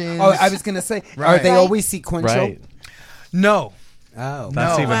intentions. Oh, I was gonna say, are they always sequential? Right. No. Oh,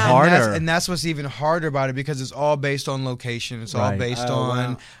 that's even harder. And that's what's even harder about it, because it's all based on location. It's all based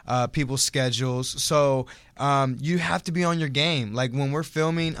on people's schedules. So you have to be on your game. Like when we're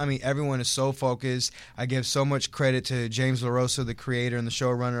filming, I mean, everyone is so focused. I give so much credit to James LaRosa, the creator and the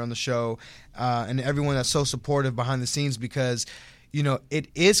showrunner on the show, and everyone that's so supportive behind the scenes, because it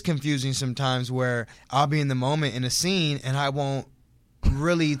is confusing sometimes where I'll be in the moment in a scene and I won't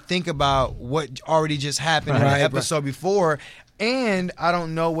really think about what already just happened in the episode before. And I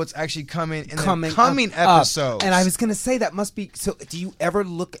don't know what's actually coming in the coming episodes. And I was going to say, that must be... So do you ever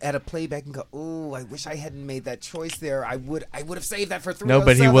look at a playback and go, oh, I wish I hadn't made that choice there. I would have saved that for 307. No,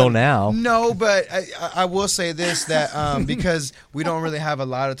 but he will now. No, but I will say this, that because we don't really have a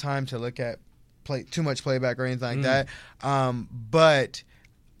lot of time to look at too much playback or anything like that. But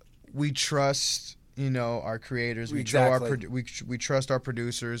we trust... our creators. We trust our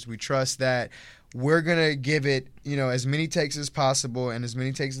producers. We trust that we're gonna give it, as many takes as possible and as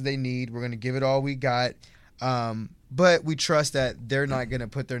many takes as they need. We're gonna give it all we got. But we trust that they're not gonna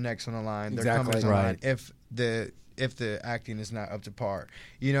put their necks on the line. They're coming on the line if the acting is not up to par.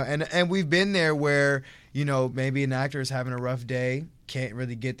 And we've been there where maybe an actor is having a rough day, can't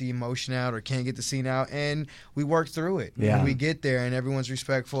really get the emotion out or can't get the scene out, and we work through it. Yeah. And we get there, and everyone's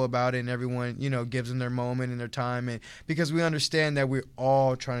respectful about it, and everyone, gives them their moment and their time, and because we understand that we're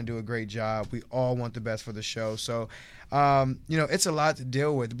all trying to do a great job. We all want the best for the show. So, it's a lot to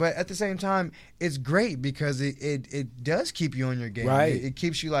deal with, but at the same time, it's great because it does keep you on your game. Right. It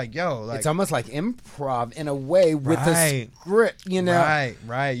keeps you like, it's almost like improv in a way with a script,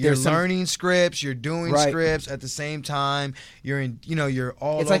 Right. You're learning scripts, you're doing scripts at the same time. You're you're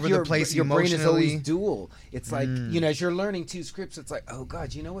all over the place your emotionally. brain is always dual. It's like, as you're learning 2 scripts, it's like, oh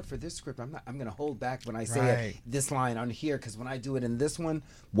God, you know what? For this script, I'm going to hold back when I say this line on here, because when I do it in this one,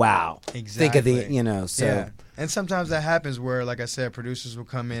 wow. Exactly. Think of the, so. Yeah. And sometimes that happens where, like I said, producers will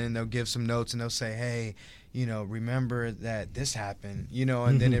come in and they'll give some notes and they'll say, hey, remember that this happened,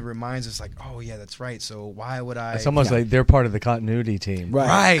 and then it reminds us like, oh yeah, that's right. So why would I? It's almost like they're part of the continuity team.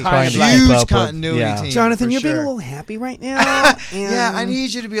 Right. Trying to Huge keep up continuity with, team. Jonathan, you're sure. being a little happy right now. Yeah, I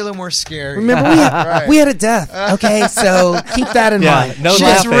need you to be a little more scary. Remember, we had a death. Okay, so keep that in mind. No shit's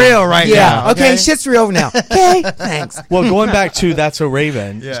laughing. real right now. Okay, shit's real now. Okay, thanks. Well, going back to That's So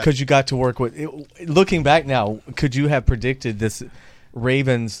Raven, because you got to work with. Looking back now, could you have predicted this?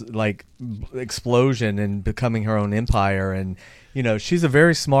 Raven's like explosion and becoming her own empire, and she's a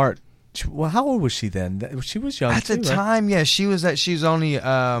very smart. Well, how old was she then? She was young at the time. right? Yeah, she's only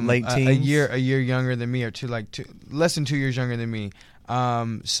late teens, a year younger than me, or less than 2 years younger than me.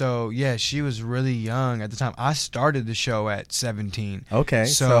 So yeah, she was really young at the time. I started the show at 17. Okay,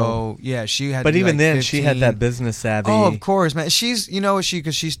 so yeah, she had. But even then, 15. she had that business savvy. Oh, of course, man. She's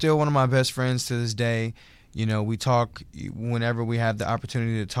because she's still one of my best friends to this day. We talk whenever we have the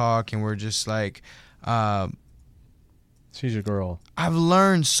opportunity to talk, and we're just like, she's your girl. I've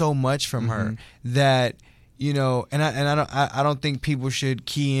learned so much from her that, and I don't think people should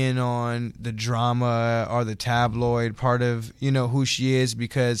key in on the drama or the tabloid part of, who she is,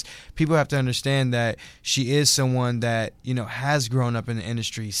 because people have to understand that she is someone that, has grown up in the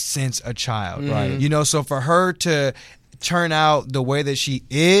industry since a child. Right. So for her to turn out the way that she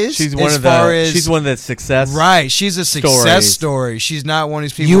is, she's one of the success. Right, she's a success story. She's not one of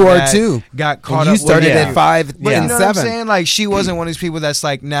these people. You are too. Got caught up. You started with at 5 and 7. You know what I'm saying? Like, she wasn't one of these people that's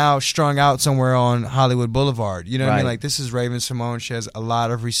like now strung out somewhere on Hollywood Boulevard. You know what I mean? Like, this is Raven Simone. She has a lot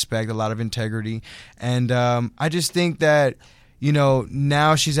of respect, a lot of integrity, and I just think that.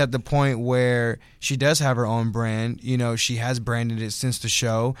 Now she's at the point where she does have her own brand. She has branded it since the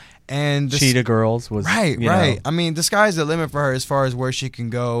show. And Cheetah Girls was... Right. I mean, the sky's the limit for her as far as where she can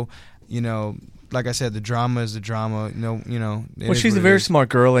go. Like I said, the drama is the drama. Well, she's a very smart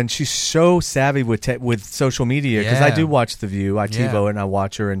girl, and she's so savvy with social media, because I do watch The View. I TiVo and I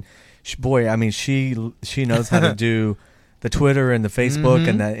watch her, and she knows how to do the Twitter and the Facebook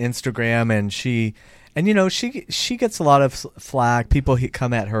and the Instagram, and she gets a lot of flack. People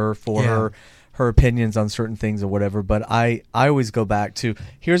come at her for her opinions on certain things or whatever. But I always go back to,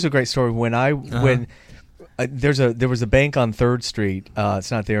 here's a great story. When there was a bank on 3rd Street. It's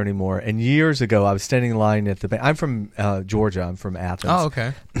not there anymore. And years ago, I was standing in line at the bank. I'm from Georgia. I'm from Athens. Oh,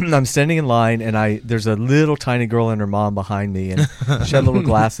 okay. I'm standing in line, and there's a little tiny girl and her mom behind me, and she had little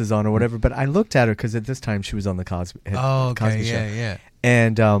glasses on or whatever. But I looked at her because at this time she was on the Cosby Cosby show. Yeah.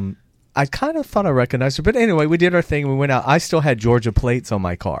 And I kind of thought I recognized her. But anyway, we did our thing. We went out. I still had Georgia plates on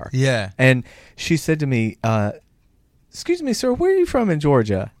my car. Yeah. And she said to me, excuse me, sir, where are you from in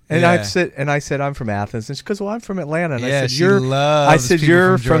Georgia? And I said, I'm from Athens. And she goes, well, I'm from Atlanta. And I said,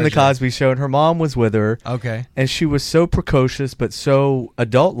 you're from the Cosby Show. And her mom was with her. Okay. And she was so precocious, but so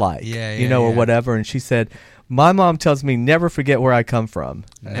adult-like, or whatever. And she said, my mom tells me never forget where I come from.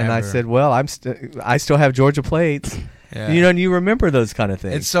 Never. And I said, well, I still have Georgia plates. Yeah. And you remember those kind of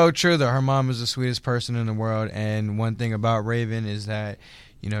things. It's so true, though. Her mom is the sweetest person in the world. And one thing about Raven is that,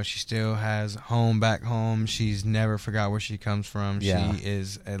 she still has home back home. She's never forgot where she comes from. Yeah. She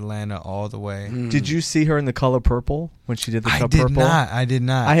is Atlanta all the way. Did you see her in The Color Purple when she did The Color Purple? I did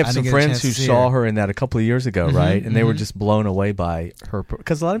not. I have some friends who saw her in that a couple of years ago, right? And they were just blown away by her.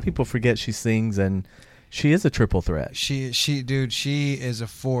 Because a lot of people forget she sings, and she is a triple threat. She is a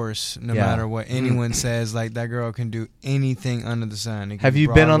force. No matter what anyone says, like, that girl can do anything under the sun. Have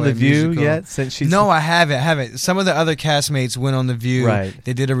you been on The View yet? No, I haven't. Some of the other castmates went on The View. Right.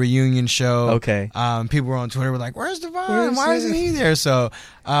 They did a reunion show. Okay. People were on Twitter were like, "Where's Devon? Why isn't he there?" So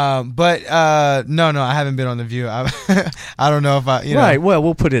But no, I haven't been on The View. I don't know if I, Right. Well,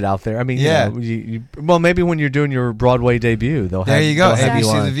 we'll put it out there. I mean, Yeah. well, maybe when you're doing your Broadway debut, they'll there have you go. they'll have you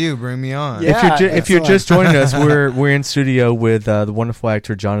ABC on. The View, bring me on. Yeah. If you're excellent. just joining us, we're in studio with the wonderful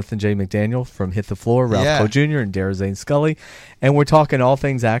actor Jonathan J. McDaniel from Hit the Floor, Ralph Yeah. Cole Jr. and Dara Zane Scully, and we're talking all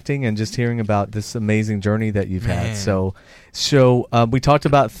things acting and just hearing about this amazing journey that you've had. Man. So we talked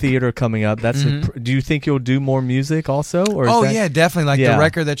about theater coming up. That's do you think you'll do more music also? Or is that- Yeah, definitely. Like Yeah. the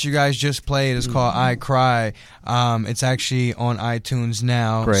record that you guys just played is called I Cry. It's actually on iTunes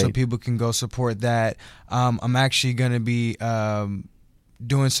now, so Great. people can go support that. I'm actually going to be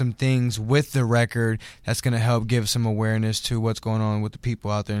doing some things with the record that's going to help give some awareness to what's going on with the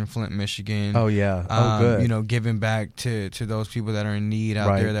people out there in Flint, Michigan. Oh yeah. Oh good. You know, giving back to those people that are in need out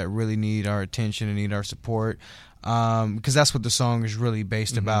Right. there that really need our attention and need our support. Because that's what the song is really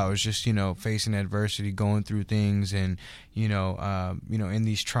based about. Is just facing adversity, going through things, and in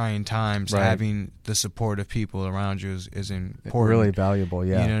these trying times, Right. having the support of people around you is important. Really valuable.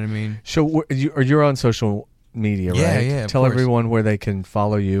 Yeah. You know what I mean? So you're on social media, Yeah, right? yeah, of Tell course. everyone where they can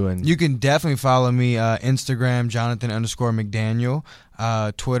follow you and You can definitely follow me Instagram Jonathan_McDaniel.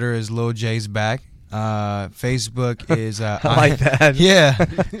 Twitter is Lil J's back. Facebook is I like that. Yeah.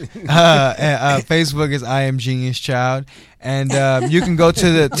 Facebook is I Am Genius Child, and you can go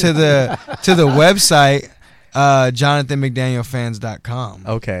to the website JonathanMcDanielFans.com.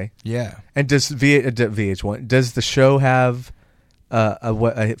 Okay. Yeah. And does VH1 does the show have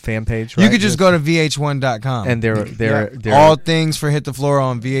a fan page? Right? You could just go to VH1.com. and they're all things for Hit the Floor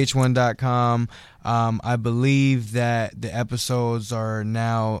on VH1.com. I believe that the episodes are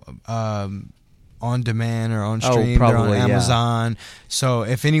now on demand or on stream. probably, They're on yeah. Amazon. So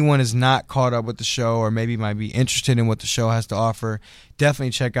if anyone is not caught up with the show or maybe might be interested in what the show has to offer,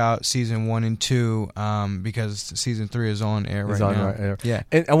 definitely check out season 1 and 2 because season 3 is on air right now. Yeah.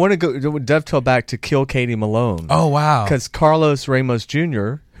 And I want to go dovetail back to Kill Katie Malone. Oh wow. Because Carlos Ramos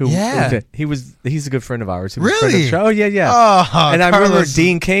Jr., Yeah. he's a good friend of ours. He was a Really? friend of the show. Oh yeah. Oh, and I remember Carlos-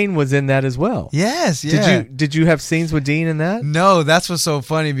 Dean Cain was in that as well. Yes. Yeah. Did you have scenes with Dean in that? No, that's what's so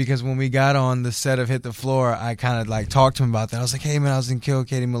funny because when we got on the set of Hit the Floor, I kind of like talked to him about that. I was like, "Hey man, I was in Kill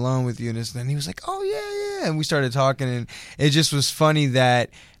Katie Malone with you," and this, and he was like, "Oh yeah," and we started talking, and it just was funny that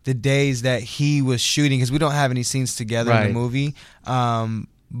the days that he was shooting, because we don't have any scenes together in Right. the movie,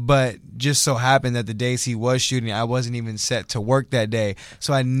 but just so happened that the days he was shooting, I wasn't even set to work that day,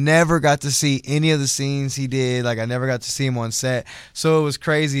 so I never got to see any of the scenes he did. Like I never got to see him on set, so it was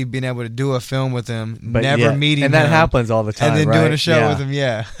crazy being able to do a film with him, never meeting and him, that happens all the time. and then right? doing a show Yeah. with him.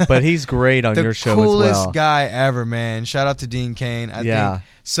 Yeah. But he's great on The your show coolest as well. guy ever, man. Shout out to Dean Cain. I Yeah. think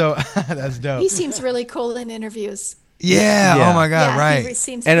so. That's dope. He seems really cool in interviews. Yeah. Yeah. Oh my God. yeah, Right. He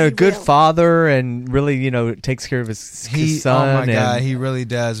seems And to a be good real. father, and really, takes care of his son. Oh my God. and, He really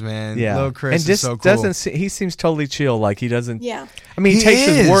does, man. yeah, Lil Chris and is just so cool. he seems totally chill. Like he doesn't. Yeah. I mean, he He takes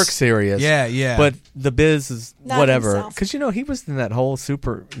his is. work serious. Yeah. Yeah. But the biz is Not whatever. himself. Because he was in that whole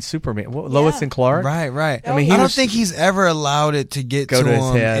Superman, Lois Yeah. and Clark. Right. Right. I mean, he I don't was- think he's ever allowed it to get Go to to his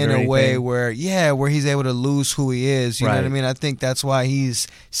him head in or a way anything. where he's able to lose who he is. You know what I Right. mean? I think that's why he's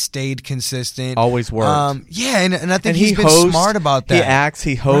stayed consistent. Always worked. Yeah. And I think And he's he been hosts, smart about that. He acts.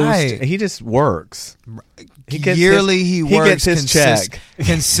 He hosts. Right. He just works. He gets Yearly, his, he works. gets his check.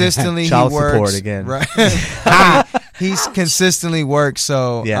 Consistently, Child he works. support again. Right. He's consistently works.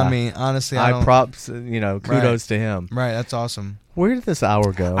 So Yeah. I mean, honestly, I don't. props. Kudos to him. Right. That's awesome. Where did this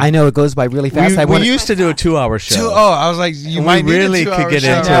hour go? I know it goes by really fast. I we wanna- used to do a 2-hour show. I was like, you We might need really a could 2-hour get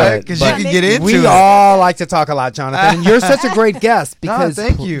show, into right? it, Because you but- could get into we it. all like to talk a lot, Jonathan. And you're such a great guest because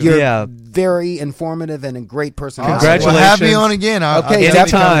thank you. you're Yeah. very informative and a great personality. Congratulations. Well, have me on again. I'll Okay,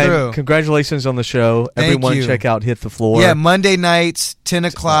 definitely come Anytime. through. Congratulations on the show. Thank Everyone you. check out Hit the Floor. Yeah, Monday nights, 10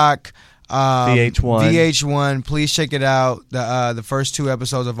 o'clock. VH1. VH1. Please check it out. The first 2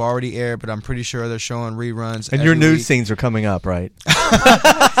 episodes have already aired, but I'm pretty sure they're showing reruns. And your every nude week. scenes are coming up, right?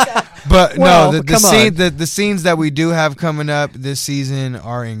 But Well, no, come on. the scenes that we do have coming up this season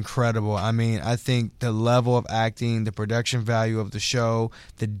are incredible. I mean, I think the level of acting, the production value of the show,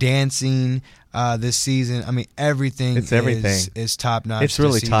 the dancing this season, I mean, everything. It's everything. is top notch. It's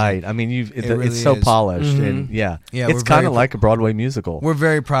really this season. tight. I mean, really it's so is. polished, Mhm. and yeah, Yeah, it's we're kind very of like a Broadway musical. We're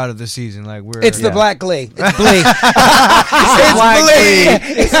very proud of the season. Like It's the Yeah. Black Glee. It's Glee.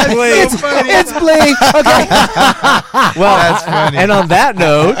 It's Glee. It's Glee. Okay. Well, That's funny. and on that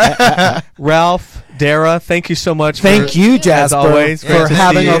note, Ralph, Dara, thank you so much. Thank for, you, as Jasper, always, great for to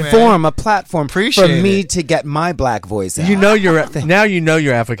having see a you. man. forum, a platform Appreciate for me it. to get my black voice out. You know you're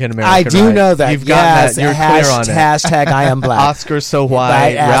African American. I do right? know that. You've got yes, that. You're clear on it. Hashtag I am black. Oscar's so white.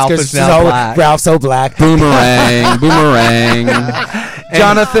 Right, Ralph Oscar's is now so, black. Ralph so black. Boomerang, boomerang.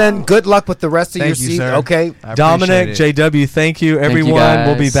 Jonathan, good luck with the rest of Thank your you, season. sir. Okay. I Dominic, appreciate JW, thank you. you, Everyone,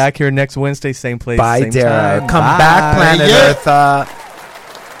 we'll be guys. back here next Wednesday, same place, Bye, same Dara. time. Come Bye. back, Planet Earth.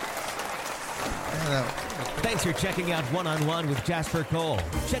 Thanks for checking out One-on-One with Jasper Cole.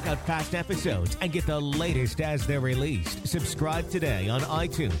 Check out past episodes and get the latest as they're released. Subscribe today on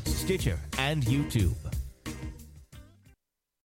iTunes, Stitcher, and YouTube.